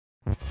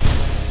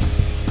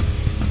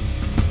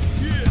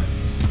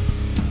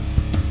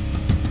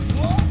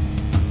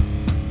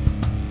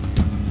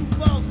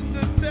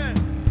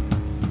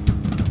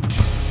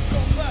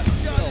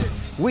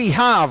we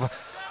have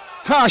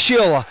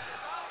Harshil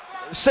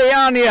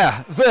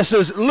Sayania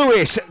versus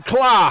Lewis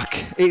Clarke.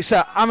 It's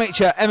an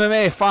amateur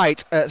MMA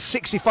fight at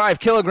 65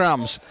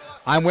 kilograms.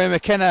 I'm Wayne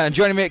McKenna, and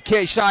joining me at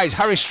cage side is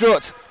Harry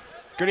Strutt.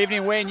 Good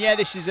evening, Wayne. Yeah,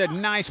 this is a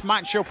nice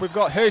matchup. We've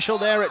got Harshil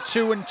there at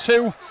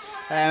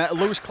 2-2,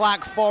 Lewis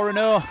Clarke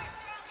 4-0.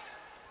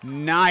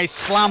 Nice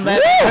slam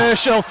there.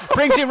 Harshil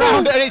brings it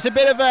round, and it's a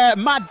bit of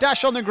a mad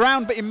dash on the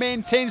ground, but he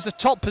maintains the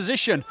top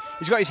position.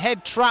 He's got his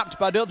head trapped,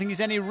 but I don't think there's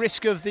any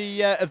risk of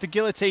the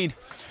guillotine.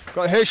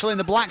 Got Harshil in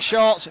the black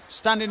shorts,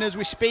 standing as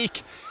we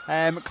speak.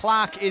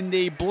 Clarke in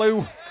the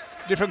blue,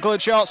 different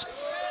coloured shorts.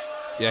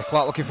 Yeah,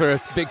 Clarke looking for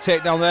a big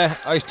takedown there.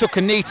 Oh, he's took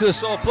a knee to the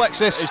solar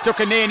plexus. He's took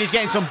a knee and he's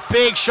getting some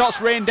big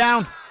shots rained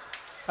down.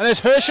 And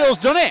there's Harshil's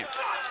done it.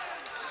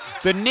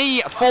 The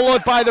knee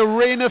followed by the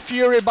rain of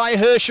fury by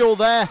Harshil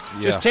there.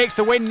 Just takes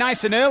the win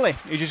nice and early.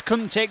 He just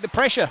couldn't take the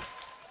pressure.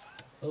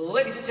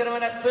 Ladies and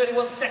gentlemen, at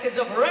 31 seconds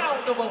of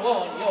round number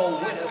 1, your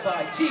winner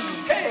by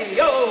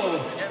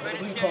TKO. Get ready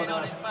to get it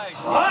on in, mate.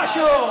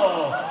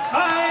 Harshil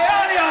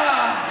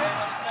Sayania.